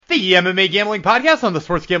The MMA Gambling Podcast on the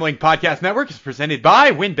Sports Gambling Podcast Network is presented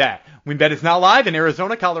by WynnBET. WynnBET is now live in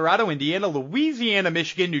Arizona, Colorado, Indiana, Louisiana,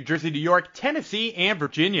 Michigan, New Jersey, New York, Tennessee, and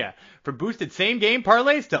Virginia. From boosted same-game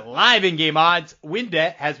parlays to live in-game odds,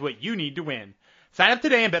 WynnBET has what you need to win. Sign up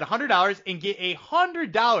today and bet $100 and get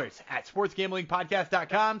 $100 at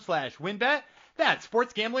sportsgamblingpodcast.com/WynnBET. That's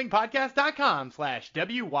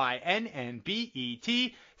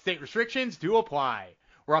sportsgamblingpodcast.com/WYNNBET. State restrictions do apply.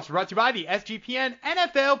 We're also brought to you by the SGPN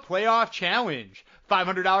NFL Playoff Challenge.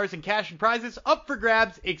 $500 in cash and prizes up for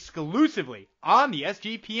grabs exclusively on the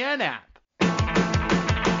SGPN app.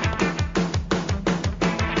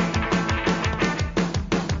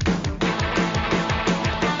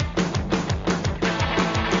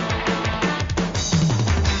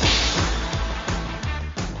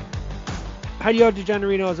 Hi,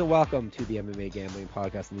 DeGenerinos, and welcome to the MMA Gambling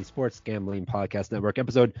Podcast and the Sports Gambling Podcast Network,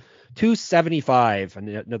 episode 275.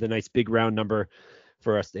 Another nice big round number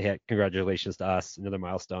for us to hit. Congratulations to us, another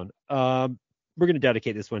milestone. We're going to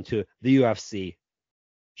dedicate this one to the UFC.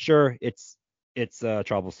 Sure, it's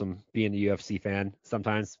troublesome being a UFC fan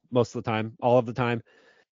sometimes, most of the time, all of the time.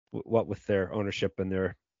 What with their ownership and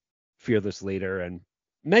their fearless leader and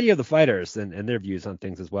many of the fighters and their views on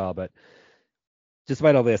things as well, but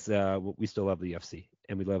despite all this, we still love the UFC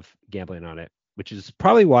and we love gambling on it, which is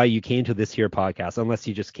probably why you came to this here podcast, unless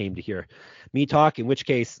you just came to hear me talk, in which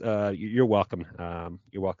case you're welcome.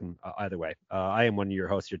 You're welcome either way. I am one of your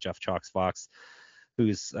hosts here, Jeff Chalks Fox,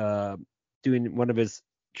 who's doing one of his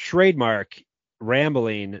trademark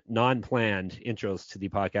rambling, non-planned intros to the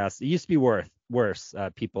podcast. It used to be worse.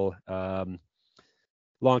 People,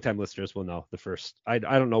 longtime listeners will know the first. I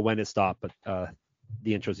don't know when it stopped, but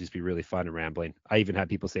the intros used to be really fun and rambling. I even had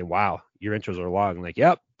people saying, wow, your intros are long. I'm like,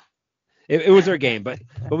 yep, it was our game, but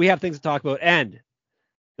we have things to talk about. And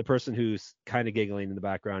the person who's kind of giggling in the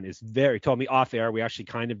background told me off air. We actually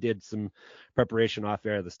kind of did some preparation off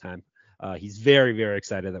air this time. He's very, very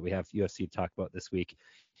excited that we have UFC to talk about this week.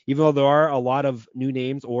 Even though there are a lot of new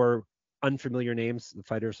names or unfamiliar names, the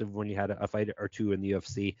fighters have only had a fight or two in the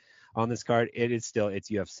UFC on this card. It's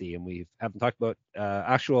UFC, and we haven't talked about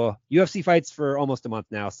actual UFC fights for almost a month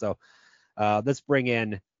now. So let's bring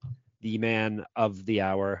in the man of the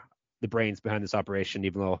hour, the brains behind this operation,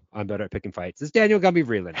 even though I'm better at picking fights. It's Daniel Gumby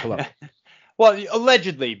Vreeland. Hello. Well,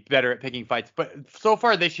 allegedly better at picking fights, but so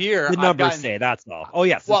far this year, the numbers say that's all. Oh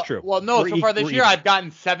yes, that's true. Well, no, so far this year I've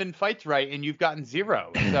gotten 7 fights right, and you've gotten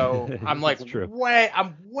 0. So I'm like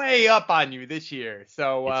I'm way up on you this year.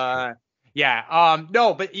 So I'm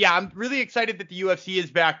really excited that the UFC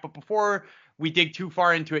is back. But before we dig too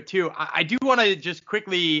far into it too, I do want to just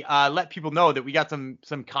quickly let people know that we got some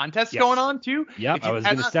contests going on too. Yep, I was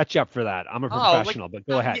going to set you up for that. I'm a professional, but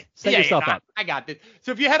go ahead. Set yourself up. I got this.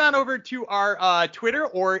 So if you head on over to our Twitter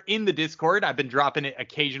or in the Discord, I've been dropping it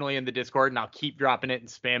occasionally in the Discord, and I'll keep dropping it and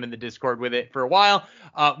spamming the Discord with it for a while.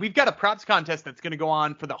 We've got a props contest that's going to go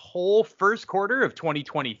on for the whole first quarter of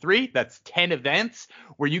 2023. That's 10 events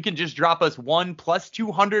where you can just drop us one plus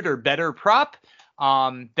 200 or better prop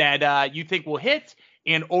that you think will hit.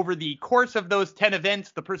 And over the course of those 10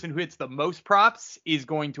 events, the person who hits the most props is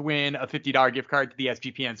going to win a $50 gift card to the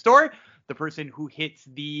SGPN store. The person who hits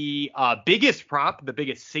the biggest prop, the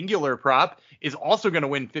biggest singular prop, is also going to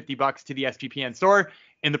win $50 to the SGPN store.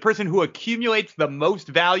 And the person who accumulates the most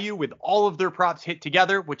value with all of their props hit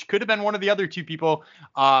together, which could have been one of the other two people,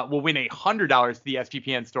 will win $100 to the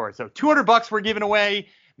SGPN store. So $200 we're giving away.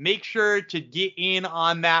 Make sure to get in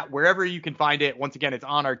on that wherever you can find it. Once again, it's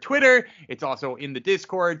on our Twitter. It's also in the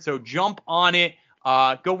Discord. So jump on it.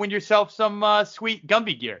 Go win yourself some sweet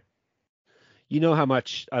Gumby gear. You know how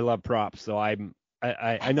much I love props, so I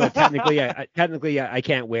know technically I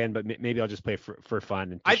can't win, but maybe I'll just play for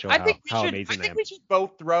fun and to show how amazing I am. I think we should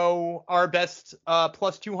both throw our best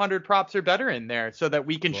plus 200 props or better in there so that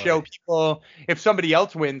we can show people, if somebody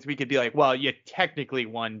else wins, we could be like, well, you technically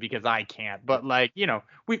won because I can't, but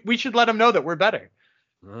we should let them know that we're better.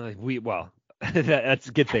 That's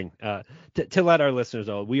a good thing to let our listeners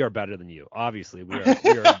know we are better than you. Obviously, we are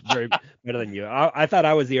very better than you. I thought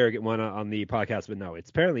I was the arrogant one on the podcast, but no,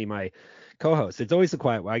 it's apparently my co-host. It's always the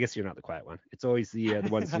quiet one. I guess you're not the quiet one. It's always the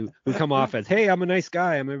ones who come off as, hey, I'm a nice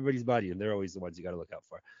guy, I'm everybody's buddy, and they're always the ones you got to look out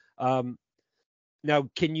for. Now,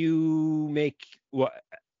 can you make what?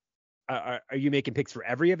 Are you making picks for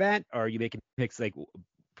every event, or are you making picks like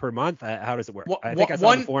per month? How does it work? I think I saw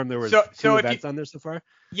on the forum there was two events on there so far.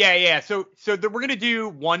 Yeah. So we're going to do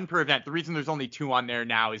one per event. The reason there's only 2 on there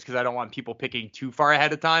now is because I don't want people picking too far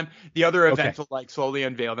ahead of time. The other events will slowly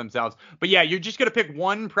unveil themselves. But yeah, you're just going to pick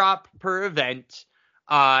one prop per event.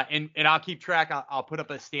 And I'll keep track. I'll put up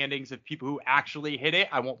the standings of people who actually hit it.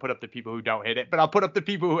 I won't put up the people who don't hit it, but I'll put up the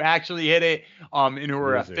people who actually hit it, and who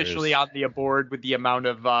are officially on the board with the amount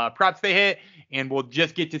of props they hit. And we'll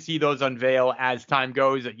just get to see those unveil as time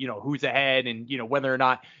goes, who's ahead and, whether or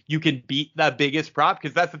not you can beat the biggest prop.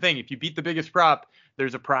 Because that's the thing. If you beat the biggest prop,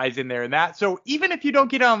 there's a prize in there and that. So even if you don't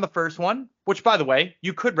get it on the first one, which, by the way,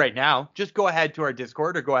 you could right now, just go ahead to our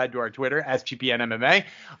Discord or go ahead to our Twitter, SGPN MMA.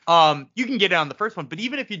 You can get it on the first one. But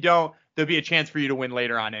even if you don't, there'll be a chance for you to win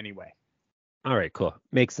later on anyway. All right, cool.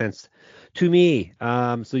 Makes sense to me.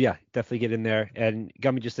 So yeah, definitely get in there. And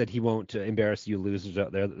Gummy just said he won't embarrass you losers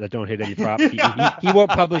out there that don't hit any prop. He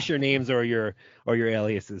won't publish your names or your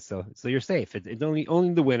aliases. So you're safe. It's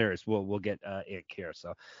only the winners will get it here.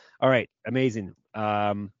 So, all right, amazing.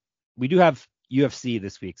 We do have UFC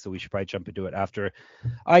this week, so we should probably jump into it after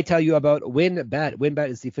I tell you about WynnBET. WynnBET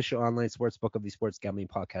is the official online sports book of the Sports Gambling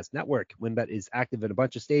Podcast Network. WynnBET is active in a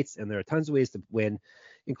bunch of states, and there are tons of ways to win,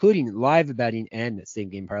 including live betting and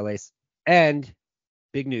same-game parlays. And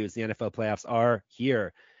big news, the NFL playoffs are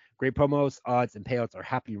here. Great promos, odds, and payouts are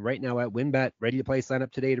happening right now at WynnBET. Ready to play? Sign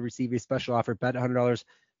up today to receive a special offer. Bet $100,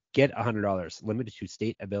 get $100. Limited to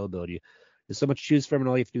state availability. There's so much to choose from, and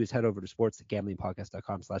all you have to do is head over to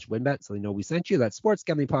sportsgamblingpodcast.com/WynnBET so they know we sent you. That's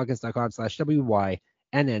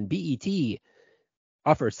sportsgamblingpodcast.com/WYNNBET.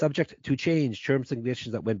 Offer subject to change. Terms and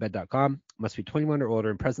conditions at wynnbet.com. Must be 21 or older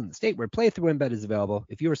and present in the state where play through WynnBET is available.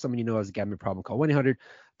 If you or someone you know has a gambling problem, call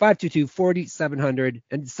 1-800-522-4700.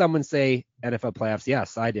 And did someone say NFL playoffs?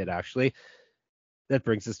 Yes, I did actually. That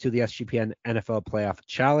brings us to the SGPN NFL Playoff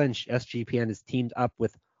Challenge. SGPN is teamed up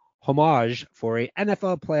with Homage for a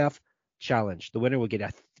NFL Playoff Challenge. The winner will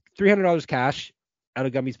get $300 cash out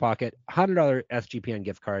of Gummy's pocket, $100 SGPN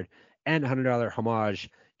gift card, and $100 Homage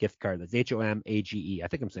gift card. That's HOMAGE. I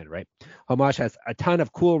think I'm saying it right. Homage has a ton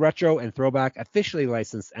of cool retro and throwback officially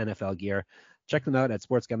licensed NFL gear. Check them out at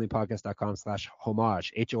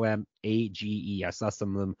sportsgamblingpodcast.com/homage. HOMAGE. I saw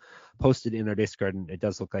some of them posted in our Discord, and it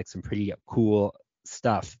does look like some pretty cool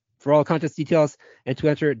stuff. For all contest details and to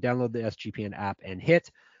enter, download the SGPN app and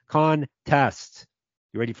hit contest.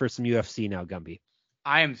 You ready for some UFC now, Gumby?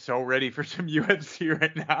 I am so ready for some UFC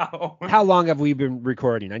right now. How long have we been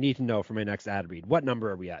recording? I need to know for my next ad read. What number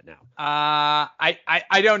are we at now? I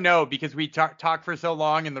don't know because we talked for so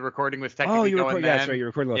long and the recording was technically going. Yeah, that's right. You're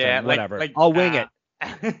recording. Whatever. I'll wing it.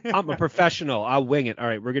 I'm a professional. I'll wing it. All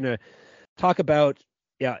right, we're gonna talk about.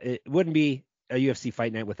 Yeah, it wouldn't be a UFC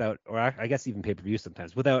fight night without, or I guess even pay-per-view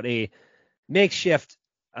sometimes, without a makeshift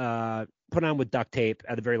put on with duct tape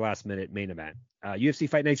at the very last minute main event. UFC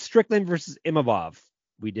Fight Night, Strickland versus Imavov.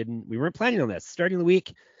 We weren't planning on this. Starting the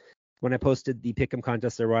week, when I posted the Pick'em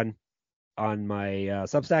contest I run on my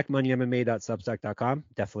Substack, moneymma.substack.com,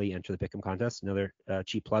 definitely enter the Pick'em contest. Another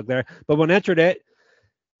cheap plug there. But when I entered it,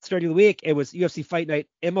 starting the week, it was UFC Fight Night,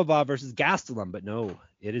 Imavov versus Gastelum. But no,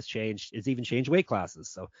 it has changed. It's even changed weight classes.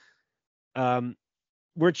 So,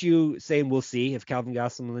 weren't you saying we'll see if Calvin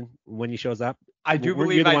Gastelum, when he shows up? I do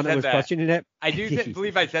believe I said that. Questioning it? I do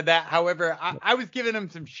believe I said that. However, I was giving him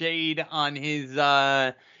some shade on his,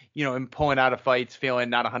 him pulling out of fights, feeling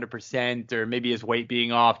not 100%, or maybe his weight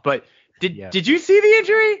being off. But did you see the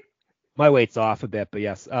injury? My weight's off a bit, but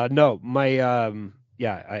yes. No, my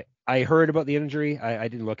I heard about the injury. I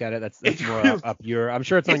didn't look at it. That's more up your. I'm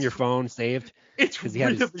sure it's on your phone saved. It's because he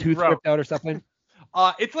had his tooth ripped out or something.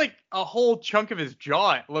 It's like a whole chunk of his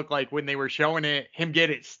jaw, it looked like, when they were showing him get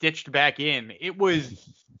it stitched back in. It was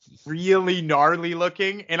really gnarly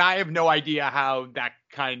looking, and I have no idea how that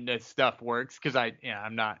kind of stuff works because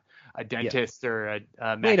I'm not a dentist or a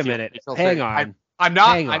Wait a minute. Hang on. I'm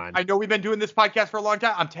not. I know we've been doing this podcast for a long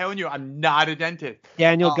time. I'm telling you, I'm not a dentist.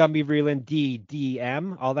 Daniel Gumby Vreeland,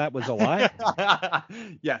 DDM. All that was a lie?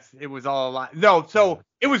 Yes, it was all a lie. No, so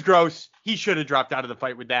it was gross. He should have dropped out of the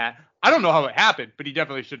fight with that. I don't know how it happened, but he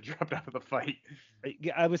definitely should have dropped out of the fight.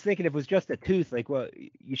 I was thinking if it was just a tooth, like, well,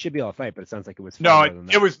 you should be able to fight, but it sounds like it was. No,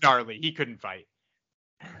 it was gnarly. He couldn't fight.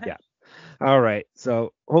 Yeah. All right.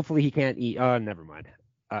 So hopefully he can't eat. Oh, never mind.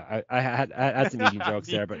 I had some eating jokes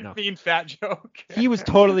there, but no. Mean fat joke. He was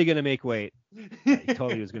totally going to make weight. He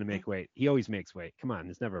totally was going to make weight. He always makes weight. Come on.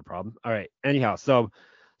 It's never a problem. All right. Anyhow, so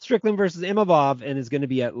Strickland versus Imavov, and is going to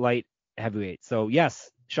be at light heavyweight. So, yes,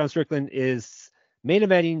 Sean Strickland is main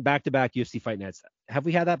eventing back-to-back UFC fight nights. Have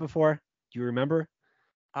we had that before? Do you remember?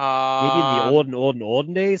 Maybe in the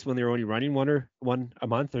olden days when they were only running one a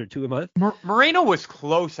month or two a month. Moreno was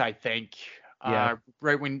close, I think. Yeah.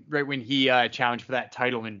 Right when he challenged for that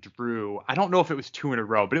title and drew. I don't know if it was 2 in a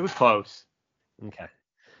row, but it was close. Okay.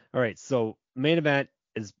 All right. So main event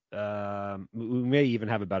is we may even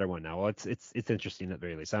have a better one now. Well, it's interesting at the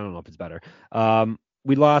very least. I don't know if it's better.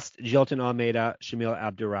 we lost Jilton Almeida, Shamil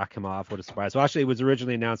Abdurakhimov. What a surprise. Well, actually, it was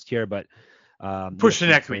originally announced here, but Push to UFC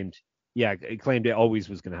next claimed, week. Yeah, it claimed it always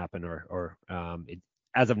was going to happen,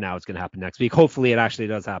 as of now, it's going to happen next week. Hopefully, it actually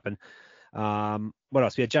does happen. What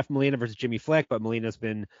else? We had Jeff Molina versus Jimmy Flick, but Molina's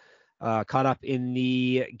been caught up in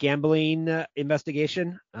the gambling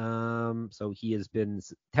investigation. So he has been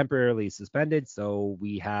temporarily suspended. So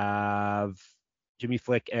we have Jimmy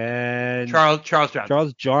Flick and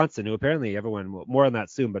Charles Johnson, who apparently everyone more on that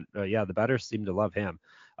soon, but the bettors seem to love him.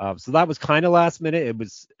 So that was kind of last minute. It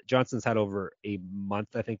was Johnson's had over a month,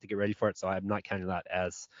 I think, to get ready for it. So I'm not counting that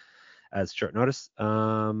as short notice.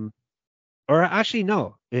 Or actually,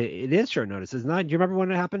 no, it is short notice. It's not. Do you remember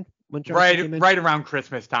when it happened? When Johnson came in? Right around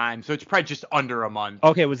Christmas time. So it's probably just under a month.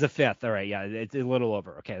 Okay, it was the 5th. All right, yeah, it's a little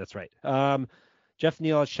over. Okay, that's right. Jeff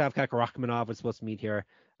Neal, Shavkat Rakhmonov was supposed to meet here.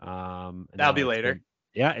 That'll be later.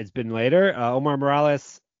 It's been later. Omar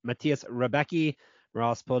Morales, Matthias Rebecki.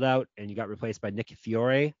 Morales pulled out, and you got replaced by Nick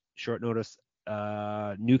Fiore, short notice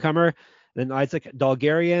newcomer. Then Isaac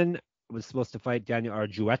Dalgarian was supposed to fight Daniel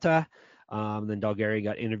Argueta. Then Dalgarian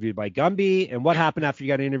got interviewed by Gumby. And what happened after you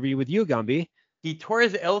got an interview with you, Gumby? He tore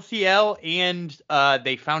his LCL, and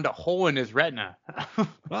they found a hole in his retina.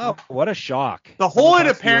 Oh, what a shock! The hole had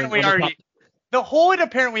apparently already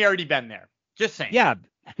been there. Just saying. Yeah,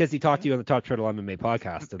 because he talked to you on the Top Turtle MMA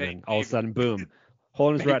podcast, and then all of a sudden, boom,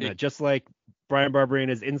 hole in his retina, just like Brian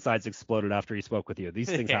Barberina's insides exploded after he spoke with you. These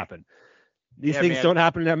things happen. These things don't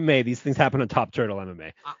happen in MMA. These things happen on Top Turtle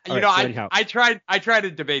MMA. I tried to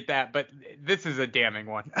debate that, but this is a damning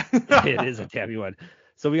one. It is a damning one.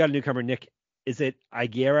 So we got a newcomer, Nick. Is it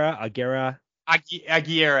Aguirre? Aguirre, I believe.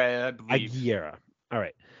 Aguirre. All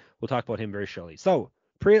right. We'll talk about him very shortly. So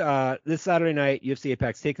this Saturday night, UFC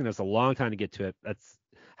Apex, taking us a long time to get to it. That's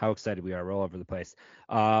how excited we are. We're all over the place.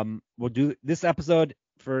 We'll do this episode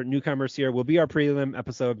for newcomers here. Will be our prelim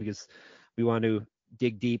episode because we want to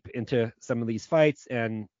dig deep into some of these fights,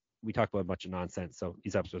 and we talk about a bunch of nonsense, so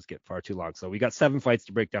these episodes get far too long. So we got 7 fights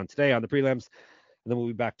to break down today on the prelims, and then we'll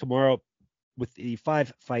be back tomorrow with the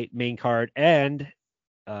 5-fight main card and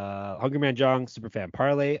Hungry Man Jong Superfan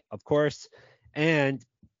Parlay, of course, and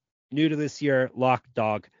new to this year, Lock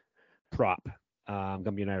Dog Prop.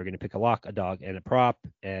 Gumby and I are going to pick a lock, a dog, and a prop,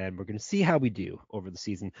 and we're going to see how we do over the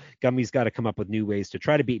season. Gumby's got to come up with new ways to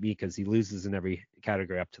try to beat me because he loses in every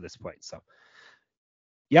category up to this point. So,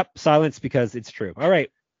 yep, silence because it's true. All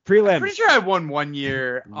right, prelims. I'm pretty sure I won one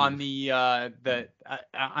year on the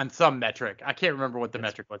on some metric. I can't remember what the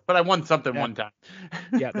metric was, but I won something one time.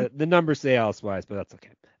 Yeah, the numbers say elsewise, but that's okay.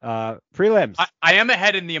 Prelims. I am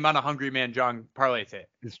ahead in the amount of Hungry Man Jong parlays hit.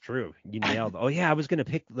 It's true. You nailed. Oh yeah, I was gonna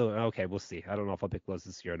pick the. Okay, we'll see. I don't know if I'll pick those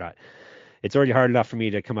this year or not. It's already hard enough for me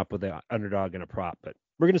to come up with an underdog and a prop, but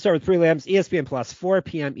we're gonna start with prelims. ESPN Plus, 4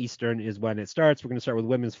 p.m. Eastern is when it starts. We're gonna start with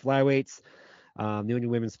women's flyweights. The only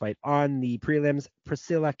women's fight on the prelims: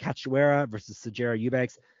 Priscilla Cachoeira versus Sijara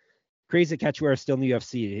Eubanks. Crazy Cachoeira still in the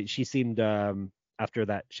UFC. She seemed after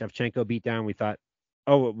that Shevchenko beatdown, we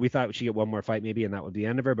thought she'd get one more fight maybe, and that would be the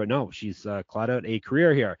end of her. But no, she's clawed out a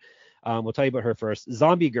career here. We'll tell you about her first.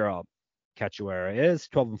 Zombie Girl Cachoeira is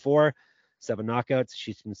 12-4, 7 knockouts.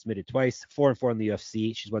 She's been submitted twice, 4-4 in the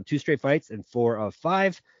UFC. She's won 2 straight fights and 4 of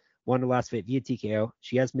 5. Won her last fight via TKO.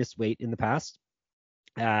 She has missed weight in the past.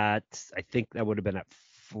 I think that would have been at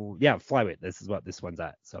flyweight. This is what this one's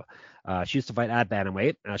at. So she used to fight at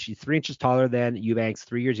bantamweight. She's 3 inches taller than Eubanks,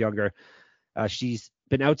 3 years younger. She's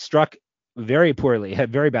been outstruck very poorly,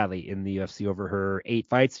 very badly in the UFC over her 8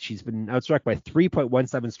 fights. She's been outstruck by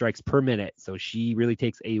 3.17 strikes per minute. So she really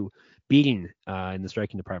takes a beating in the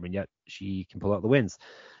striking department, yet she can pull out the wins.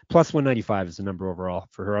 Plus 195 is the number overall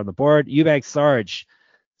for her on the board. Eubanks Sarge,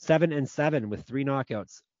 7-7 with 3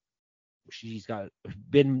 knockouts. She's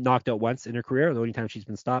been knocked out once in her career, the only time she's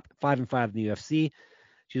been stopped. 5-5 in the UFC.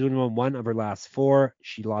 She's only won 1 of her last 4.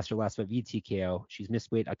 She lost her last fight via TKO. She's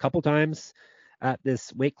missed weight a couple times at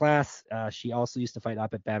this weight class. She also used to fight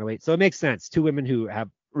up at bantamweight. So it makes sense. 2 women who have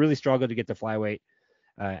really struggled to get to flyweight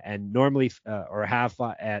and normally or have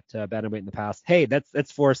fought at bantamweight in the past. Hey,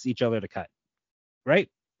 let's force each other to cut. Right?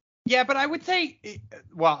 Yeah, but I would say,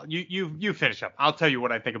 well, you finish up. I'll tell you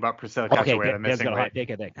what I think about Priscilla Cachoeira. All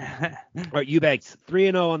right, Eubanks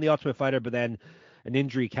 3-0 on the Ultimate Fighter, but then an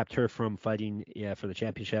injury kept her from fighting for the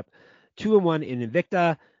championship. 2-1 in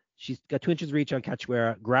Invicta. She's got 2 inches reach on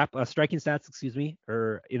Cachoeira. Striking stats,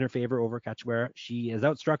 are in her favor over Cachoeira. She has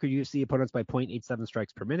outstruck her UFC opponents by 0.87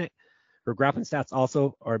 strikes per minute. Her grappling stats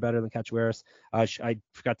also are better than Cachoeira's. I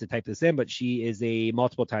forgot to type this in, but she is a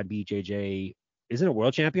multiple-time BJJ. Isn't a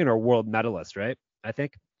world champion or a world medalist, right? I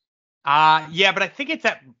think. Yeah, but I think it's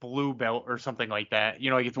at blue belt or something like that.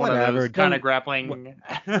 Like it's one of Whatever. those kind of Don't. What, grappling.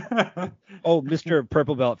 oh, Mr.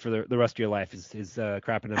 Purple Belt for the rest of your life is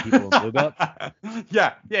crapping on people in blue belts.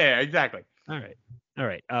 Yeah, exactly. All right. All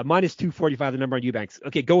right. Minus 245, the number on Eubanks.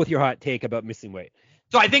 Okay, go with your hot take about missing weight.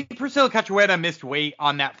 So I think Priscilla Cachoeira missed weight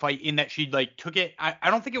on that fight in that she took it. I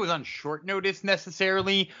don't think it was on short notice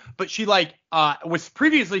necessarily, but she was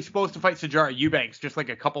previously supposed to fight Sijara Eubanks just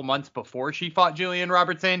a couple months before she fought Jillian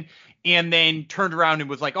Robertson, and then turned around and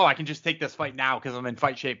was like, oh, I can just take this fight now because I'm in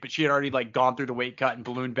fight shape. But she had already gone through the weight cut and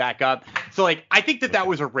ballooned back up. So I think that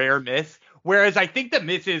was a rare miss. Whereas I think the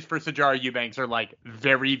misses for Sijara Eubanks are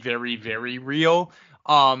very, very, very real.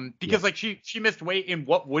 Because she missed weight in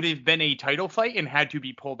what would have been a title fight and had to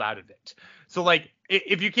be pulled out of it. So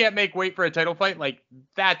if you can't make weight for a title fight,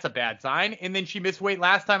 that's a bad sign. And then she missed weight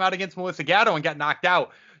last time out against Melissa Gatto and got knocked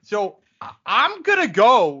out. So I'm gonna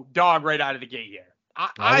go dog right out of the gate here.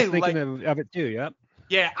 I was thinking of it too. Yep.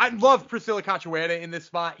 Yeah, I love Priscilla Cachoeira in this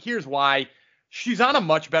spot. Here's why. She's on a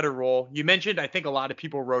much better roll. You mentioned, I think a lot of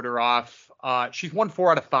people wrote her off. She's won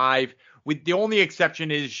 4 out of 5. With the only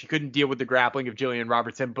exception is she couldn't deal with the grappling of Jillian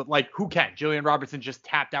Robertson, but who can? Jillian Robertson just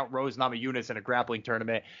tapped out Rose Namajunas in a grappling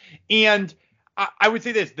tournament. And I would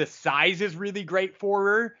say this, the size is really great for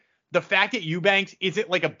her. The fact that Eubanks isn't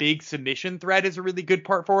a big submission threat is a really good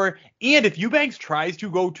part for her. And if Eubanks tries to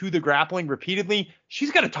go to the grappling repeatedly,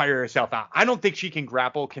 she's going to tire herself out. I don't think she can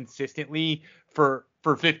grapple consistently for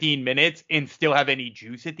 15 minutes and still have any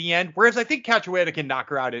juice at the end. Whereas I think Cachoeira can knock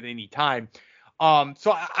her out at any time.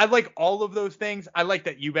 So I like all of those things. I like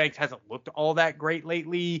that Eubanks hasn't looked all that great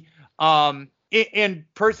lately. And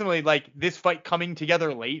personally, this fight coming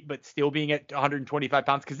together late, but still being at 125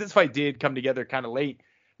 pounds, because this fight did come together kind of late.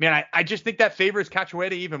 Man, I just think that favors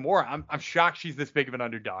Cachoeira even more. I'm shocked she's this big of an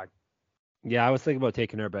underdog. Yeah, I was thinking about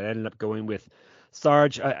taking her, but I ended up going with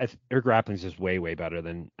Sarge. Her grappling is just way, way better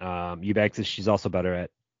than Eubanks. She's also better at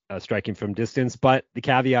striking from distance. But the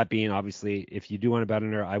caveat being, obviously, if you do want to bet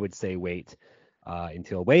on her, I would say wait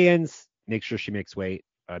until weigh-ins. Make sure she makes weight.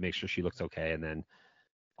 Make sure she looks okay, and then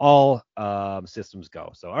all systems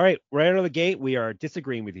go. So, all right, right out of the gate, we are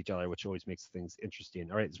disagreeing with each other, which always makes things interesting.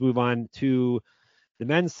 All right, let's move on to the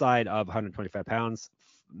men's side of 125 pounds.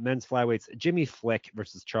 Men's flyweights, Jimmy Flick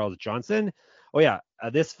versus Charles Johnson. Oh, yeah,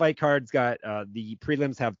 this fight card's got the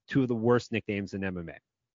prelims have 2 of the worst nicknames in MMA.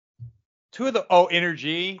 2 of the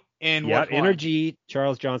Energy and yeah, Energy,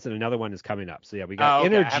 Charles Johnson. Another one is coming up. So yeah, we got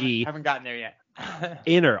Energy. I haven't gotten there yet.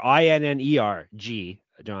 Inner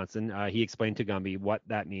Johnson. He explained to Gumby what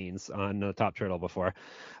that means on the Top Turtle before.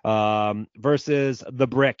 Versus the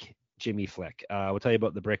Brick, Jimmy Flick. We'll tell you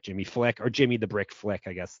about the Brick Jimmy Flick, or Jimmy the Brick Flick,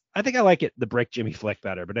 I guess. I think I like it, the Brick Jimmy Flick,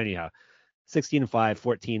 better. But anyhow, 16-5,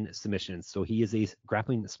 14 submissions. So he is a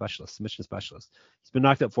grappling specialist, submission specialist. He's been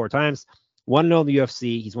knocked out 4 times. 1-0 in the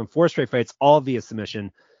UFC. He's won 4 straight fights, all via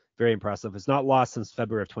submission. Very impressive. It's not lost since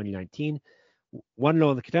February of 2019. 1-0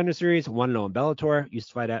 in the Contender Series, 1-0 in Bellator. Used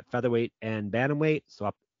to fight at featherweight and bantamweight, so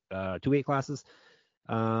up 2 weight classes.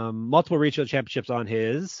 Multiple regional championships on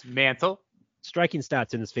his mantle. Striking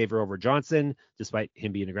stats in his favor over Johnson, despite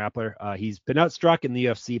him being a grappler. He's been outstruck in the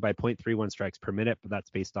UFC by 0.31 strikes per minute, but that's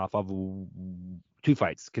based off of 2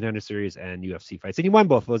 fights, Contender Series and UFC fights. And he won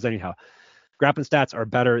both of those anyhow. Grappling stats are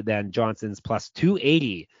better than Johnson's, plus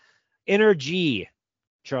 280. Energy,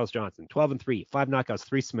 Charles Johnson, 12-3, 5 knockouts,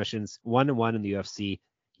 3 submissions, 1-1 in the UFC.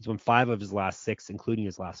 He's won 5 of his last 6, including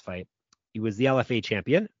his last fight. He was the LFA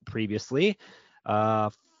champion previously.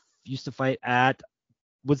 Used to fight at,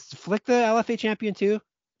 was Flick the LFA champion too?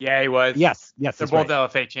 Yeah, he was. Yes. They're both right.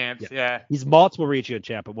 LFA champs. Yeah. He's multiple regional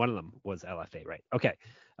champ, but one of them was LFA, right? Okay.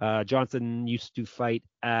 Johnson used to fight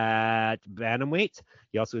at bantamweight.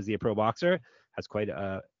 He also is a pro boxer. Has quite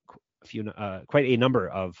a number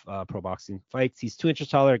of pro boxing fights. He's 2 inches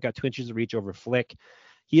taller. Got 2 inches of reach over Flick.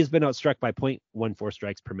 He has been outstruck by 0.14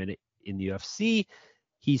 strikes per minute in the UFC.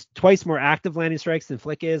 He's twice more active landing strikes than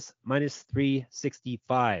Flick is, minus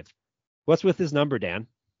 365. What's with his number, Dan?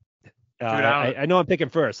 Dude, I know I'm picking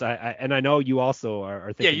first. I know you also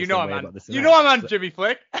are thinking. Yeah, you know I'm on. I'm on Jimmy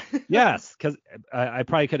Flick. Yes, because I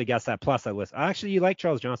probably could have guessed that. Plus, actually, you like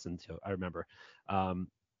Charles Johnson too. I remember. I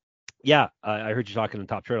heard you talking on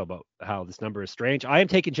Top Turtle about how this number is strange. I am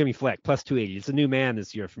taking Jimmy Flick plus 280. It's a new man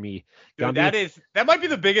this year for me. Dude, that might be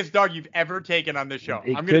the biggest dog you've ever taken on this show.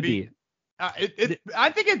 It could be.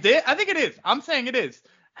 I think it did. I think it is. I'm saying it is.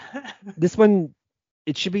 This one,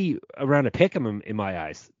 it should be around a pick 'em in my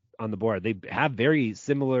eyes on the board. They have very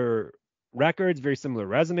similar records, very similar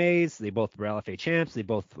resumes. They both were LFA champs. They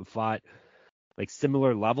both fought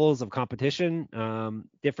similar levels of competition.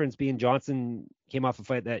 Difference being Johnson came off a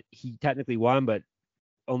fight that he technically won, but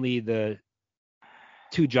only the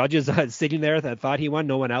two judges sitting there that thought he won.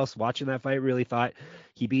 No one else watching that fight really thought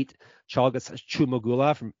he beat Chalgas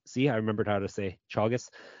Chumagula from. See, I remembered how to say Chalgas.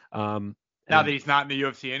 Now that he's not in the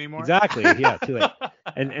UFC anymore. Exactly. Yeah, too late.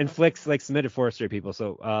 And Flick's like submitted 4 straight people.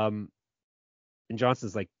 So and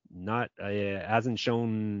Johnson's like not hasn't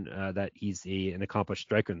shown that he's an accomplished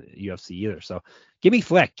striker in the UFC either. So give me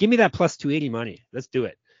Flick. Give me that plus 280 money. Let's do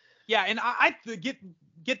it. Yeah, and I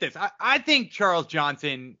get this. I think Charles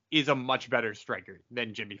Johnson is a much better striker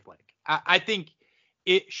than Jimmy Flick. I think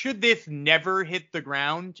should this never hit the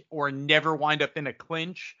ground or never wind up in a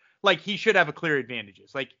clinch, like he should have a clear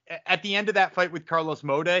advantages. Like at the end of that fight with Carlos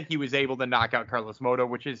Mota, he was able to knock out Carlos Mota,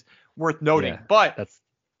 which is worth noting. Yeah, but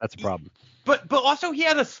that's a problem. But also he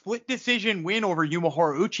had a split decision win over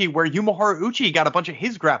Yumahara Uchi, where Yumahara Uchi got a bunch of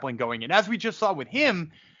his grappling going. And as we just saw with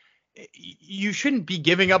him, you shouldn't be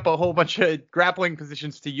giving up a whole bunch of grappling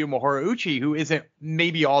positions to Yumahara Uchi, who isn't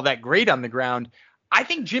maybe all that great on the ground. I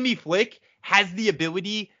think Jimmy Flick has the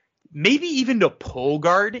ability maybe even to pull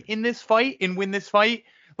guard in this fight and win this fight.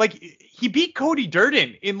 Like, he beat Cody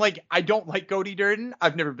Durden in, like, I don't like Cody Durden.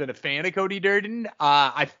 I've never been a fan of Cody Durden.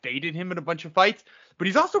 I've faded him in a bunch of fights, but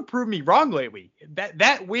he's also proved me wrong lately.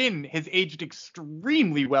 That win has aged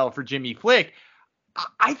extremely well for Jimmy Flick.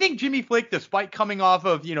 I think Jimmy Flick, despite coming off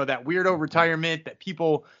of, that weirdo retirement that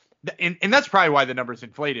people, and that's probably why the number's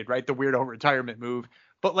inflated, right? The weirdo retirement move.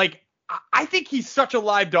 But, like, I think he's such a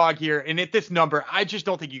live dog here. And at this number, I just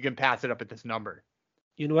don't think you can pass it up at this number.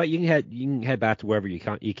 You know what? You can head back to wherever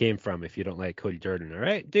you came from if you don't like Cody Durden. All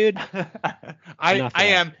right, dude.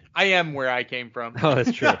 I am where I came from. Oh,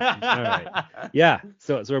 that's true. All right. Yeah.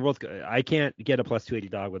 So we're both. I can't get a plus 280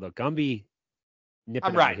 dog without Gumby nipping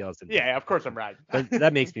I'm right. my heels. Yeah, of course I'm right.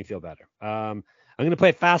 That makes me feel better. I'm gonna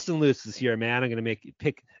play fast and loose this year, man. I'm gonna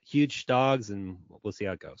pick huge dogs and we'll see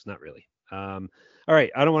how it goes. Not really. All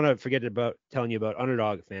right. I don't want to forget about telling you about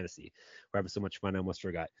Underdog Fantasy. We're having so much fun. I almost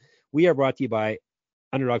forgot. We are brought to you by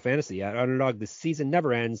Underdog Fantasy. At Underdog, the season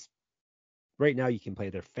never ends. Right now, you can play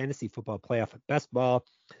their fantasy football playoff best ball,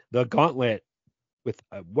 the gauntlet, with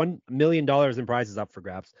 $1 million in prizes up for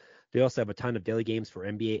grabs. They also have a ton of daily games for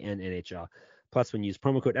NBA and NHL. Plus, when you use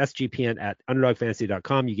promo code SGPN at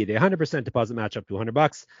underdogfantasy.com, you get a 100% deposit match up to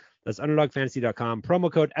 $100. That's underdogfantasy.com,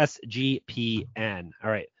 promo code SGPN.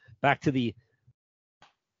 All right, back to the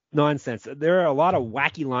nonsense. There are a lot of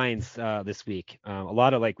wacky lines this week. A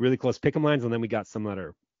lot of like really close pick'em lines, and then we got some that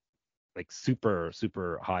are like super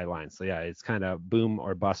high lines. So yeah, it's kind of boom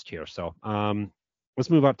or bust here. So let's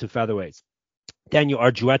move up to featherweights. Daniel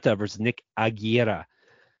Argueta versus Nick Aguirre,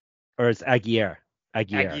 or it's Aguirre.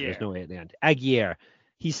 There's no way at the end. Aguirre.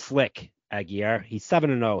 He's slick. Aguirre. He's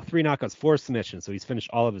 7-0, 3 knockouts, 4 submissions. So he's finished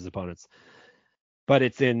all of his opponents. But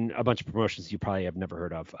it's in a bunch of promotions you probably have never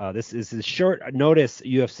heard of. This is his short notice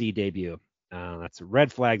UFC debut. That's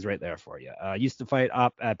red flags right there for you. Used to fight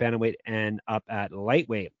up at bantamweight and up at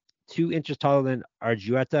lightweight. 2 inches taller than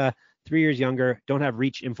Argueta, 3 years younger. Don't have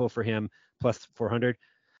reach info for him, plus 400.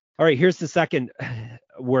 All right, here's the second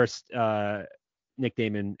worst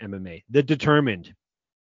nickname in MMA. The Determined.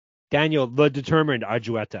 Daniel, the Determined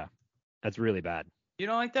Argueta. That's really bad. You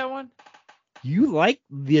don't like that one? You like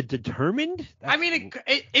the Determined? I mean,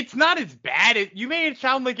 it's not as bad. You made it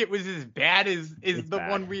sound like it was as bad as the bad.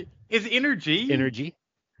 One is Energy. Energy.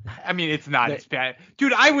 I mean, it's not as bad,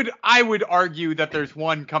 dude. I would argue that there's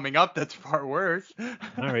one coming up that's far worse.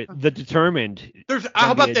 All right, the Determined.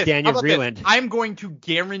 How about this? Daniel Vreeland. I'm going to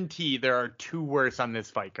guarantee there are 2 worse on this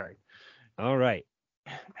fight card. All right,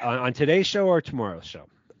 on today's show or tomorrow's show?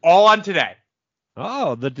 All on today.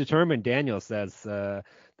 Oh, the Determined. Daniel says that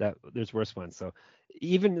there's worse ones. So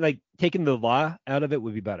even like taking the law out of it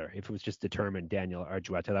would be better. If it was just Determined Daniel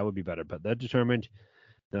Argueta, that would be better. But the Determined,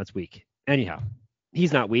 that's weak. Anyhow,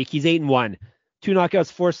 he's not weak. He's 8-1, 2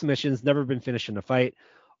 knockouts, 4 submissions, never been finished in a fight.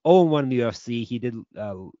 0-1 in the UFC. He did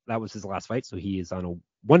that was his last fight, so he is on a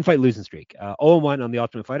 1-fight losing streak. 0-1 on the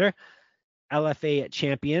Ultimate Fighter. LFA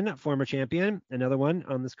champion, former champion. Another one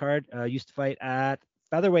on this card. Used to fight at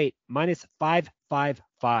featherweight, minus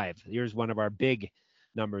 555. Here's one of our big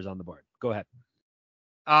numbers on the board. Go ahead.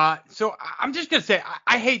 So I'm just gonna say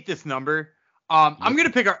I hate this number. I'm gonna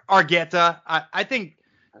pick Argueta. I think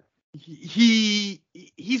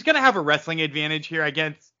he's gonna have a wrestling advantage here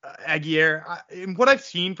against Aguirre. And what I've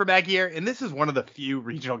seen from Aguirre, and this is one of the few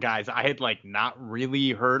regional guys I had like not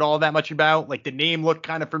really heard all that much about. Like the name looked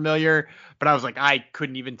kind of familiar, but I was like, I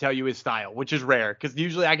couldn't even tell you his style, which is rare because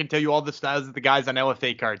usually I can tell you all the styles of the guys on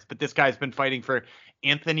LFA cards. But this guy's been fighting for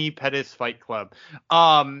Anthony Pettis Fight Club.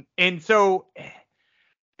 And so,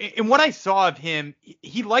 in what I saw of him,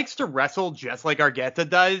 he likes to wrestle just like Argueta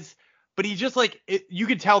does, but he just like you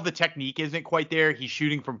can tell the technique isn't quite there. He's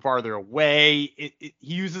shooting from farther away. He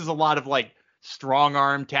uses a lot of like strong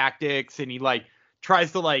arm tactics, and he like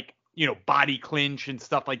tries to like body clinch and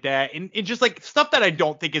stuff like that, and just like stuff that I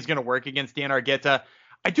don't think is going to work against Dan Argueta.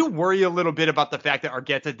 I do worry a little bit about the fact that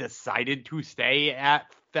Argueta decided to stay at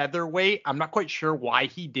featherweight. I'm not quite sure why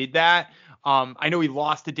he did that. I know he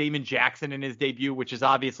lost to Damon Jackson in his debut, which is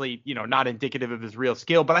obviously, not indicative of his real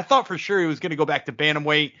skill, but I thought for sure he was going to go back to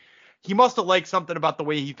bantamweight. He must have liked something about the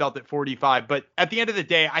way he felt at 45, but at the end of the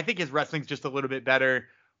day, I think his wrestling's just a little bit better,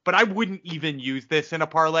 but I wouldn't even use this in a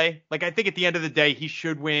parlay. Like, I think at the end of the day, he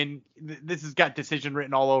should win. This has got decision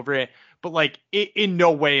written all over it, but like, in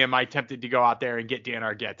no way am I tempted to go out there and get Dan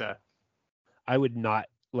Argueta. I would not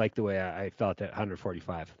like the way I felt at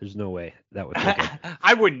 145. There's no way that would take it.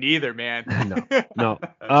 I wouldn't either, man. No.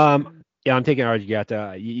 Yeah, I'm taking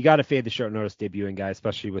Argueta. You got to fade the short notice debuting guy,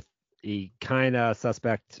 especially with a kind of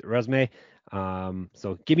suspect resume.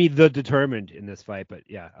 So give me the determined in this fight, but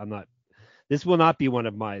yeah, I'm not. This will not be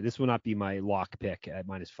my lock pick at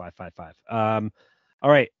 -555. All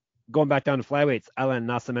right, going back down to flyweights, Alan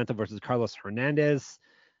Nascimento versus Carlos Hernandez.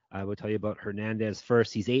 I will tell you about Hernandez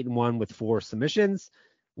first. He's 8-1 with 4 submissions,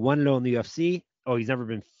 1-0 in the UFC. Oh, he's never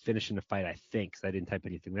been finished in a fight, I think, because I didn't type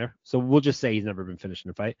anything there. So we'll just say he's never been finished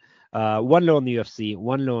in a fight. 1-0 in the UFC,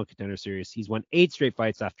 1-0 in Contender Series. He's won 8 straight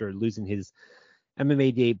fights after losing his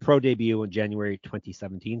MMA pro debut in January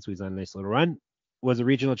 2017. So he's on a nice little run. Was a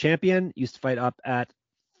regional champion. Used to fight up at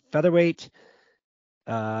featherweight.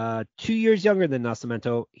 2 years younger than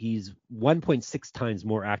Nascimento. He's 1.6 times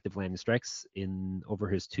more active landing strikes over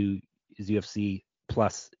his UFC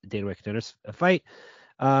plus Dana Contenders fight.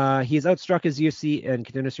 He has outstruck his UFC and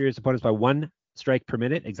Contender Series opponents by 1 strike per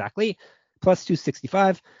minute exactly, plus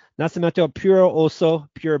 265. Nascimento Puro Osso,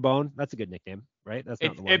 pure bone. That's a good nickname, right? That's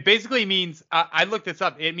not the one. It basically means, I looked this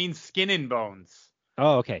up, it means skin and bones.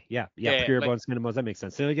 Oh, okay. Yeah. Pure like, bone, skin and bones. That makes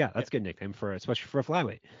sense. So yeah, that's a good nickname especially for a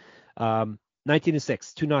flyweight.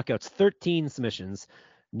 19-6, 2 knockouts, 13 submissions.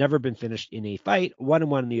 Never been finished in a fight.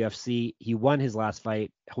 1-1 in the UFC. He won his last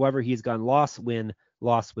fight. However, he's gone loss, win,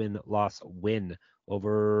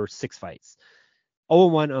 over 6 fights.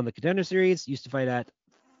 0-1 on the Contender Series. Used to fight at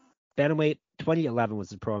bantamweight. 2011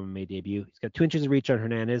 was his pro MMA debut. He's got 2 inches of reach on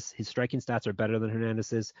Hernandez. His striking stats are better than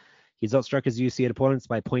Hernandez's. He's outstruck his UFC opponents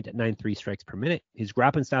by 0.93 strikes per minute. His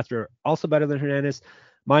grappling stats are also better than Hernandez,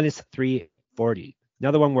 -340.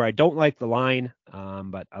 Another one where I don't like the line,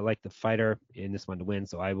 but I like the fighter in this one to win,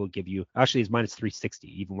 so I will give you, actually, he's -360,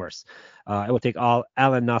 even worse. I will take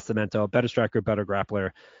Alan Nascimento, better striker, better grappler.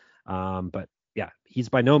 But yeah, he's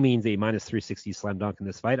by no means a -360 slam dunk in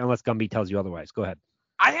this fight, unless Gumby tells you otherwise. Go ahead.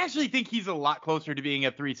 I actually think he's a lot closer to being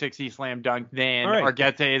a 360 slam dunk than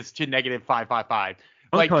Argueta is to -555.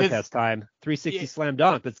 Like contest time, 360 slam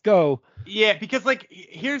dunk. Let's go. Yeah, because like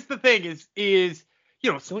here's the thing is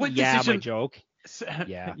split decision. My joke.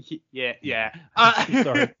 Yeah.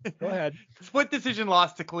 Sorry. Go ahead. Split decision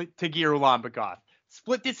loss to Tagir Ulanbekov.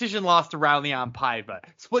 Split decision loss to Raulian Paiva.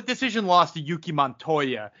 Split decision loss to Yuki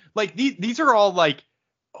Montoya. Like these are all like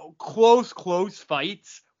close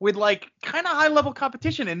fights with like kind of high level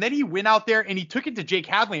competition. And then he went out there and he took it to Jake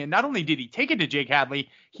Hadley. And not only did he take it to Jake Hadley,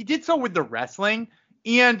 he did so with the wrestling.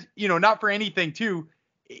 And, not for anything, too,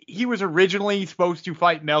 he was originally supposed to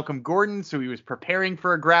fight Malcolm Gordon, so he was preparing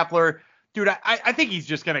for a grappler. Dude, I think he's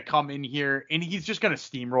just going to come in here, and he's just going to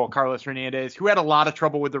steamroll Carlos Hernandez, who had a lot of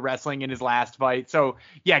trouble with the wrestling in his last fight. So,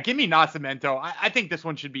 yeah, give me Nascimento. I think this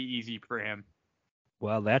one should be easy for him.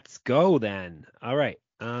 Well, let's go then. All right.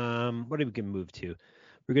 What are we going to move to?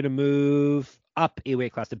 We're going to move up a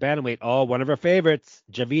weight class to bantamweight. Oh, one of our favorites,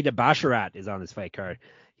 Javid Basharat, is on this fight card.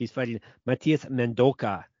 He's fighting Matias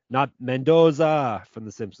Mendoca, not Mendoza from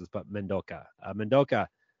The Simpsons, but Mendoca. Mendoca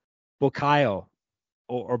Bocao,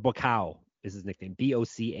 or Bocao is his nickname.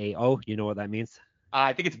 Bocao. You know what that means?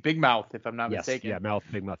 I think it's Big Mouth, if I'm not mistaken. Yeah,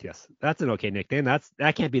 Big Mouth. Yes, that's an okay nickname.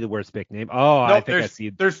 That can't be the worst nickname. Oh, no, I think I see.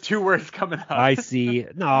 There's 2 worse coming up. I see.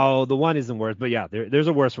 No, the one isn't worse, but yeah, there's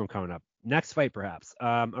a worse one coming up. Next fight, perhaps.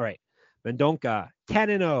 All right, Mendoca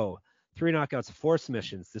 10-0, 3 knockouts, 4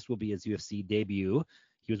 submissions. This will be his UFC debut.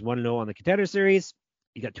 He was 1-0 on the Contender Series.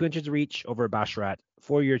 He got 2 inches of reach over Basharat,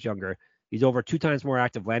 4 years younger. He's over 2 times more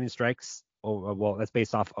active landing strikes. Well, that's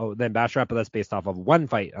based off than Basharat, but that's based off of 1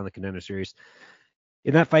 fight on the Contender Series.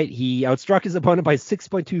 In that fight, he outstruck his opponent by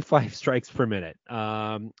 6.25 strikes per minute,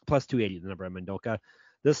 plus 280, the number of Mendoca.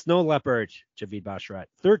 The Snow Leopard, Javid Basharat,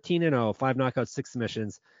 13-0, 5 knockouts, 6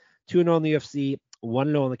 submissions, 2-0 in the UFC,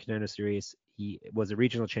 1-0 in the Contender Series. He was a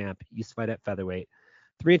regional champ. He used to fight at featherweight.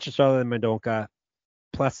 3 inches taller than Mendoca,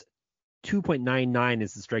 plus 2.99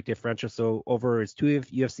 is the strike differential. So over his 2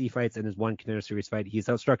 UFC fights and his 1 Contender Series fight, he's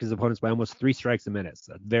outstruck his opponents by almost 3 strikes a minute.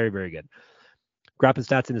 So very, very good. Grappling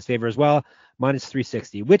stats in his favor as well, minus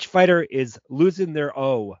 360. Which fighter is losing their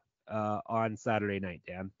O on Saturday night,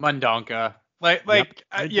 Dan? Mundonka. I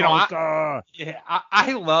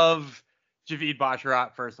love Javid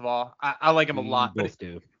Basharat, first of all. I like him a lot. Both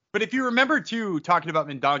do. But if you remember, too, talking about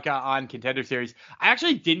Mundonka on Contender Series, I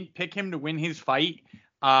actually didn't pick him to win his fight.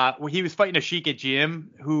 He was fighting Ashika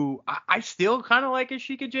Jim, who I still kind of like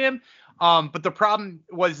Ashika Jim. But the problem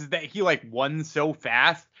was that he won so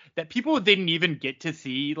fast that people didn't even get to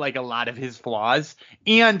see a lot of his flaws.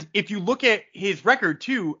 And if you look at his record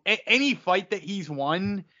too, any fight that he's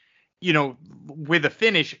won, with a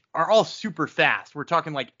finish are all super fast. We're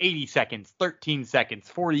talking 80 seconds, 13 seconds,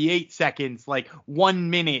 48 seconds, 1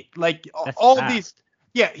 minute, That's all fast. of these.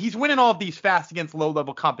 Yeah, he's winning all of these fast against low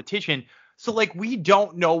level competition. So we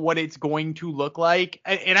don't know what it's going to look like.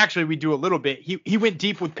 And actually we do a little bit. He went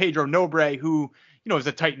deep with Pedro Nobre, who, is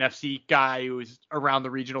a Titan FC guy who was around the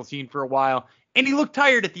regional scene for a while. And he looked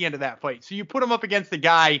tired at the end of that fight. So you put him up against a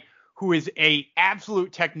guy who is a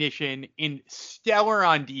absolute technician and stellar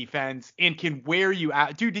on defense and can wear you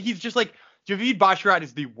out. Dude, he's just Javid Basharat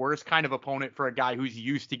is the worst kind of opponent for a guy who's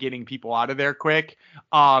used to getting people out of there quick,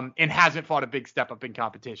 and hasn't fought a big step up in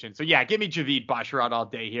competition. So yeah, give me Javid Basharat all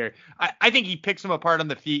day here. I think he picks him apart on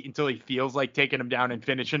the feet until he feels like taking him down and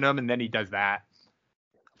finishing him, and then he does that.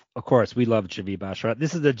 Of course, we love Javid Basharat.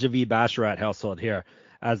 This is the Javid Basharat household here,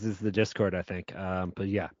 as is the Discord, I think. But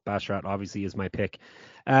yeah, Basharat obviously is my pick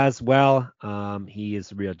as well. He is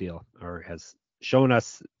the real deal, or has shown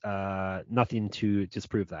us nothing to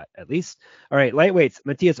disprove that, at least. All right, lightweights.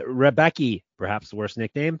 Matthias Rebecki, perhaps the worst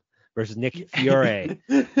nickname, versus Nick Fiore.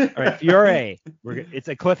 All right, Fiore. It's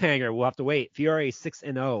a cliffhanger. We'll have to wait. Fiore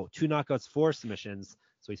 6-0, 2 knockouts, 4 submissions.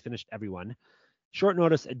 So he's finished everyone. Short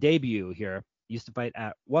notice, a debut here. Used to fight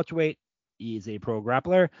at welterweight. He's a pro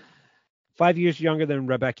grappler. 5 years younger than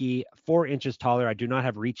Rebecki, 4 inches taller. I do not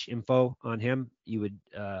have reach info on him. You would,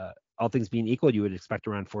 all things being equal, you would expect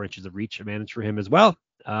around 4 inches of reach advantage for him as well.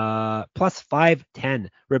 Plus 5'10".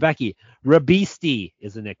 Rebecki. Rebeasti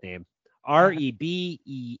is the nickname.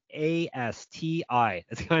 Rebeasti.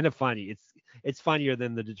 It's kind of funny. It's funnier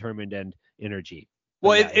than the Determined End Energy.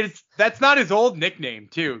 Well, that's not his old nickname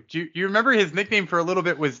too. Do you remember his nickname for a little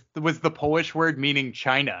bit was the Polish word meaning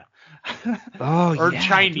China? Oh, or yeah,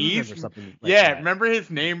 Chinese. Or something that. Remember his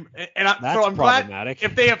name? And I'm glad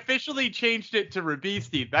if they officially changed it to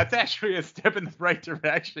Rebeasti, that's actually a step in the right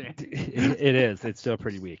direction. It is. It's still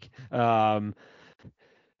pretty weak. All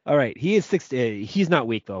right, he is 60. He's not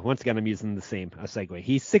weak though. Once again, I'm using the same segue.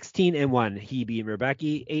 He's 16-1. He beat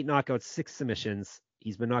Rebecki, 8 knockouts, 6 submissions.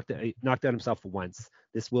 He's been knocked out himself once.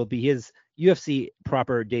 This will be his UFC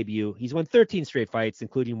proper debut. He's won 13 straight fights,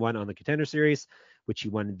 including one on the Contender Series, which he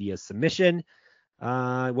won via submission.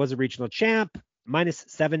 Was a regional champ, minus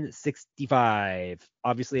 765.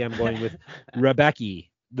 Obviously, I'm going with Rebecki,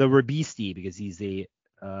 the Rebeasti, because he's he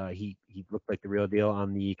looked like the real deal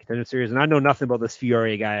on the Contender Series. And I know nothing about this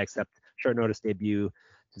Fiore guy except short notice debut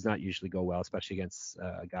does not usually go well, especially against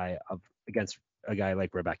a guy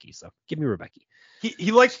like Rebecki. So give me Rebecki.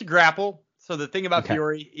 He likes to grapple. So the thing about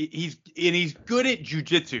Fiore, he's good at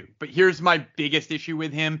jiu-jitsu. But here's my biggest issue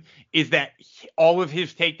with him is that all of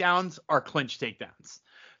his takedowns are clinch takedowns.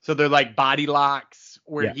 So they're body locks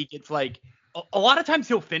where he gets a lot of times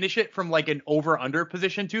he'll finish it from an over-under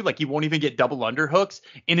position too. He won't even get double underhooks,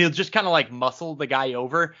 and he'll just kind of muscle the guy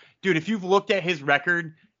over. Dude, if you've looked at his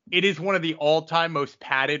record, it is one of the all-time most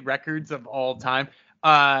padded records of all time.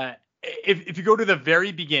 If you go to the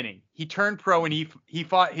very beginning, he turned pro and he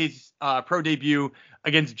fought his pro debut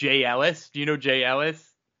against Jay Ellis. Do you know Jay Ellis?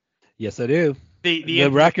 Yes, I do. The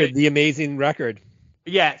record, the amazing record.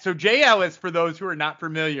 Yeah. So Jay Ellis, for those who are not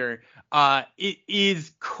familiar, it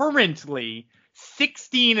is currently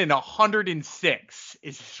 16-106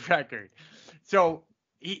 is his record. So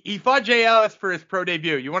he fought Jay Ellis for his pro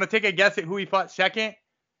debut. You want to take a guess at who he fought second?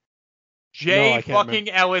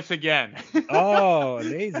 Ellis again. Oh,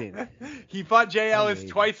 amazing. He fought Jay Ellis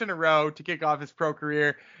twice in a row to kick off his pro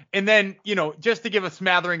career. And then, just to give a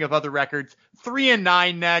smattering of other records,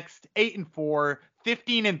 3-9 next, 8-4,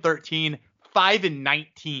 15-13,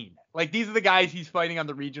 5-19. These are the guys he's fighting on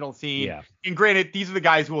the regional scene. Yeah. And granted, these are the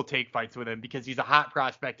guys who will take fights with him because he's a hot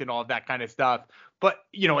prospect and all of that kind of stuff. But,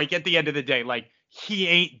 at the end of the day, he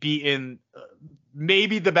ain't beaten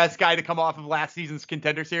maybe the best guy to come off of last season's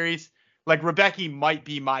Contender Series. Rebecki might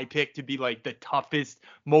be my pick to be the toughest,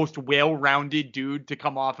 most well-rounded dude to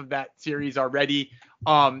come off of that series already.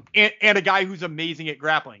 And a guy who's amazing at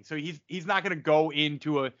grappling. So he's not going to go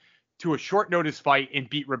into to a short notice fight and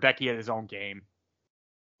beat Rebecca at his own game.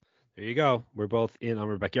 There you go. We're both in on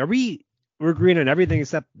Rebecca. We're agreeing on everything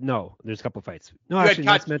except no. There's a couple fights. No, You actually,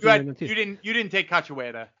 not mentioned too. You didn't take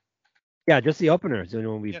Cachoeira. Yeah, just the opener is the only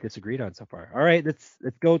one we've disagreed on so far. All right, let's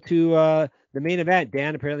go to the main event.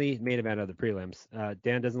 Dan, apparently main event of the prelims.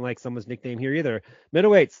 Dan doesn't like someone's nickname here either.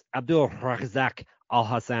 Middleweights, Abdul Razak Al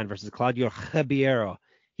Hassan versus Claudio Ribeiro.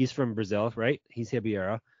 He's from Brazil, right? He's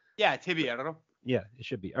Ribeiro. Yeah, it's Ribeiro. Yeah, it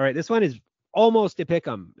should be. All right, this one is almost a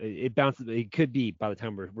pick'em. It bounces. It could be by the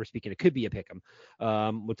time we're speaking. It could be a pick'em.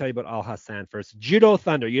 We'll tell you about Al Hassan first. Judo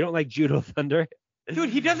Thunder. You don't like Judo Thunder? Dude,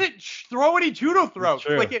 he doesn't throw any judo throws.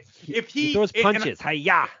 Like if he throws punches,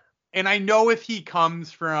 hiya. And I know if he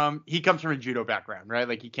comes from a judo background, right?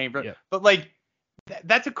 Like he came from, yep. But like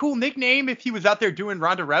that's a cool nickname if he was out there doing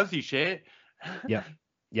Ronda Rousey shit.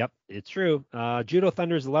 Yep, it's true. Judo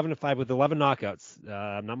Thunder is 11-5 with 11 knockouts.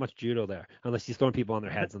 Not much judo there, unless he's throwing people on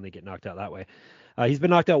their heads and they get knocked out that way. He's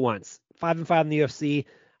been knocked out once, 5-5 in the UFC.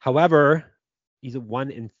 However, he's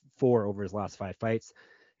 1-4 over his last 5 fights,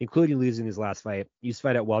 including losing his last fight. He used to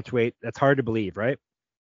fight at welterweight. That's hard to believe, right?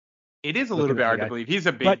 It is a little bit hard to believe. He's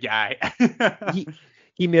a big guy.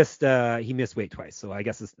 he missed weight twice, so I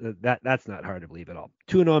guess that's not hard to believe at all.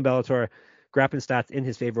 2-0 in Bellator. Grappling stats in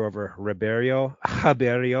his favor over Ribeiro,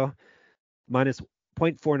 minus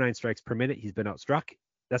 0.49 strikes per minute. He's been outstruck.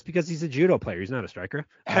 That's because he's a judo player. He's not a striker.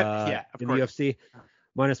 Yeah, of in course. The UFC,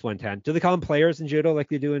 minus 110. Do they call them players in judo like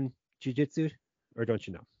they do in jiu-jitsu, or don't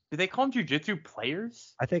you know? Do they call them jiu-jitsu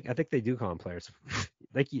players? I think they do call them players.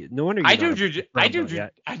 No wonder. I do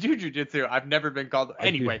jiu-jitsu. I've never been called.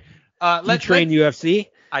 Anyway, let's train UFC.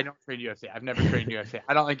 I don't train UFC. I've never trained UFC.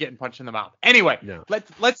 I don't like getting punched in the mouth. Anyway,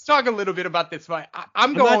 let's talk a little bit about this fight.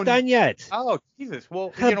 I'm not done yet. Oh Jesus!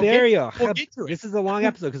 Well, we'll get to it. This is a long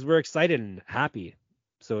episode because we're excited and happy,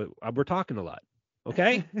 so we're talking a lot.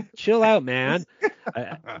 Okay, chill out, man.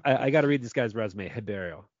 I got to read this guy's resume.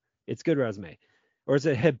 Ribeiro. It's good resume, or is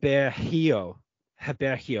it Ribeiro?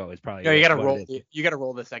 Ribeiro is probably. No, you gotta roll. You gotta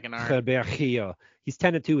roll the second arm. Ribeiro. He's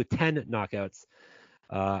 10-2 with 10 knockouts.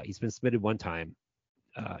 He's been submitted one time.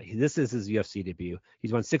 This is his UFC debut.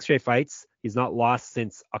 He's won 6 straight fights. He's not lost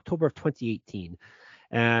since October of 2018,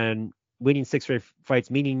 and winning 6 straight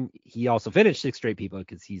fights, meaning he also finished 6 straight people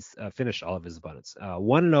because he's finished all of his opponents.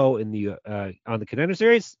 1-0 in the on the Contender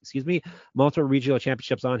Series. Multiple regional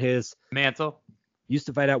championships on his mantle. Used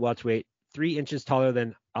to fight at welterweight. 3 inches taller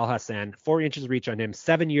than Al Hassan, 4 inches reach on him,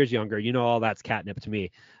 7 years younger. You know all that's catnip to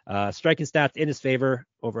me. Striking stats in his favor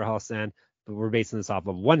over Al Hassan, but we're basing this off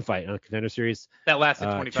of one fight on the Contender Series. That lasted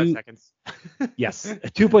 25 seconds. Yes,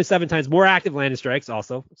 2.7 times more active landing strikes,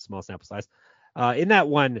 also small sample size. In that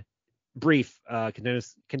one brief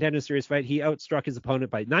Contender Series fight, he outstruck his opponent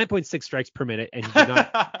by 9.6 strikes per minute, and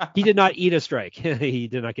he did not eat a strike. He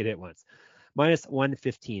did not get hit once. Minus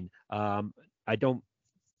 115. I don't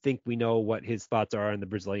think we know what his thoughts are on the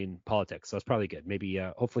Brazilian politics, so it's probably good. Maybe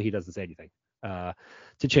hopefully he doesn't say anything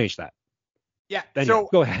to change that. Yeah. Anyway, so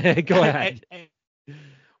go ahead.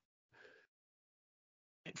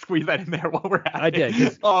 Squeeze that in there while we're at it. I did.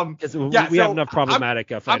 Because we have enough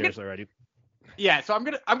problematic fighters already. Yeah. So I'm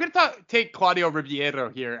gonna take Claudio Ribeiro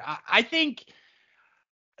here. I think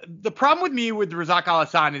the problem with me with Razak Al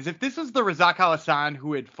Hassan is if this was the Razak Al Hassan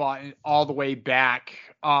who had fought all the way back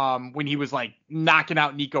when he was like knocking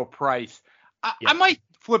out Nico Price, I might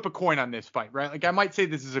flip a coin on this fight, right? Like I might say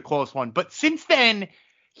this is a close one. But since then,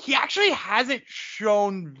 he actually hasn't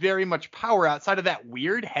shown very much power outside of that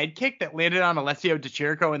weird head kick that landed on Alessio Di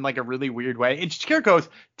Chirico in like a really weird way. And Di Chirico's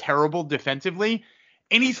terrible defensively.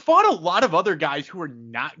 And he's fought a lot of other guys who are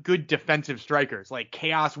not good defensive strikers, like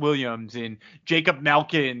Chaos Williams and Jacob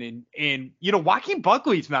Malkin and Joaquin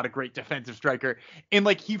Buckley's not a great defensive striker. And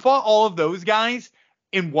like he fought all of those guys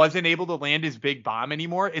and wasn't able to land his big bomb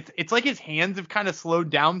anymore. It's like his hands have kind of slowed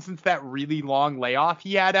down since that really long layoff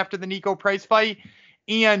he had after the Nico Price fight.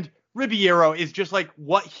 And Ribeiro is just like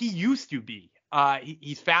what he used to be.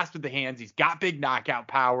 He's fast with the hands. He's got big knockout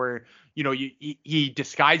power. He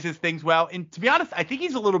disguises things well. And to be honest, I think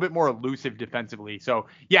he's a little bit more elusive defensively. So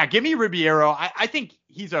yeah, give me Ribeiro. I think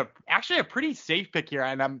he's actually a pretty safe pick here.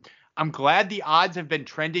 And I'm glad the odds have been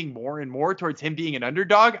trending more and more towards him being an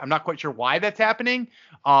underdog. I'm not quite sure why that's happening.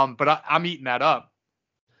 But I'm eating that up.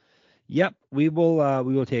 Yep. We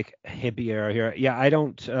will take Ribeiro here. Yeah. I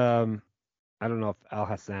don't know if Al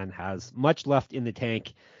Hassan has much left in the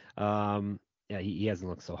tank. Yeah, he hasn't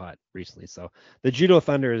looked so hot recently. So the Judo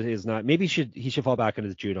Thunder is not. Maybe he should fall back on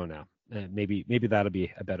his judo now. Maybe that'll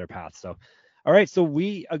be a better path. So, all right. So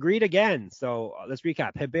we agreed again. So let's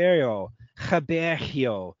recap. Ribeiro.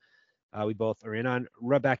 We both are in on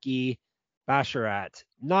Rebecca. Basharat,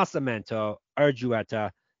 Nascimento,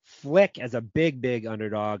 Argueta, Flick as a big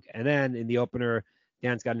underdog. And then in the opener,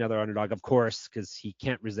 Dan's got another underdog, of course, because he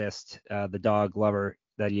can't resist the dog lover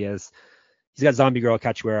that he is. He's got Zombie Girl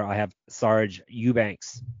Cachoeira. I have Sarge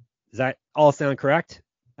Eubanks. Does that all sound correct?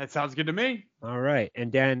 That sounds good to me. All right.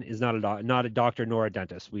 And Dan is not a doctor nor a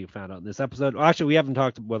dentist. We found out in this episode. Well, actually, we haven't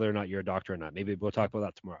talked whether or not you're a doctor or not. Maybe we'll talk about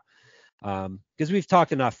that tomorrow. Because we've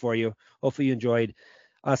talked enough for you. Hopefully you enjoyed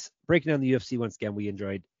us breaking down the UFC once again. We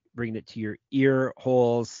enjoyed bringing it to your ear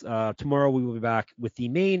holes. Tomorrow we will be back with the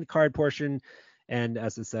main card portion. And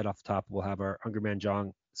as I said off the top, we'll have our Hungry Man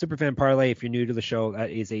Jong Superfan Parlay. If you're new to the show,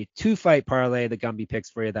 that is a 2-fight parlay that Gumby picks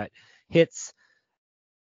for you that hits.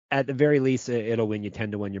 At the very least, it'll win you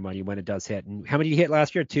 10 to 1 your money when it does hit. And how many you hit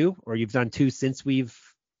last year? 2? Or you've done 2 since we've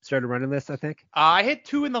started running this, I think? I hit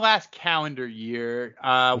 2 in the last calendar year.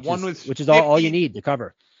 Which is all you need to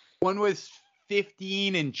cover. One was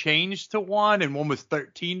 15 and change to 1, and one was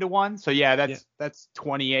 13 to 1. So yeah, that's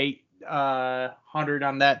 2,800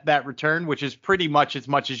 on that return, which is pretty much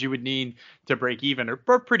as you would need to break even, or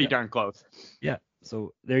pretty darn close. Yeah.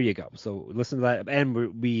 So there you go. So listen to that,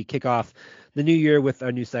 and we kick off the new year with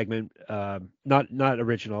our new segment. Not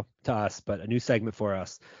original to us, but a new segment for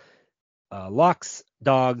us. Locks,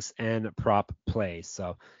 dogs, and prop plays.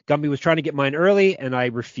 So Gumby was trying to get mine early, and I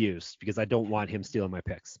refused because I don't want him stealing my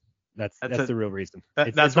picks. That's the real reason.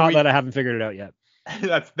 It's not that I haven't figured it out yet.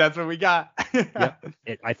 That's what we got. Yep.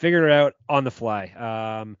 I figured it out on the fly.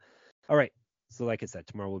 All right. So like I said,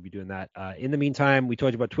 tomorrow we'll be doing that. In the meantime, we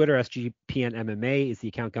told you about Twitter. SGPN MMA is the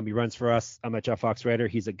account Gumby runs for us. I'm at Jeff Fox Writer.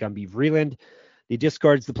 He's at Gumby Vreeland. The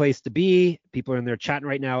Discord's the place to be. People are in there chatting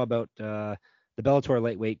right now about the Bellator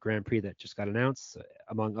Lightweight Grand Prix that just got announced,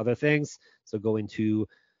 among other things. So go into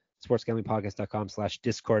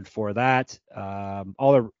sportsgamblingpodcast.com/Discord for that.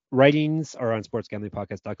 All the writings are on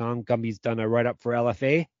sportsgamblingpodcast.com. Gumby's done a write-up for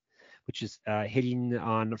LFA, which is hitting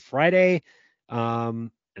on Friday.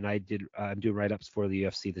 And I'm doing write-ups for the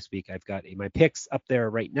UFC this week. I've got my picks up there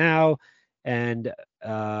right now. And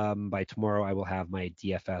by tomorrow, I will have my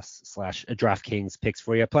DFS/DraftKings picks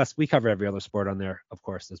for you. Plus, we cover every other sport on there, of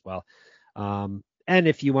course, as well. And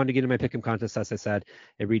if you want to get in my pick'em contest, as I said,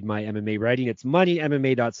 and read my MMA writing, it's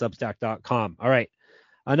moneymma.substack.com. All right,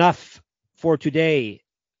 enough for today.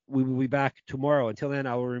 We will be back tomorrow. Until then,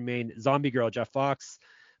 I will remain Zombie Girl Jeff Fox.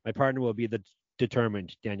 My partner will be the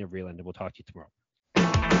determined Daniel Vreeland, and we'll talk to you tomorrow.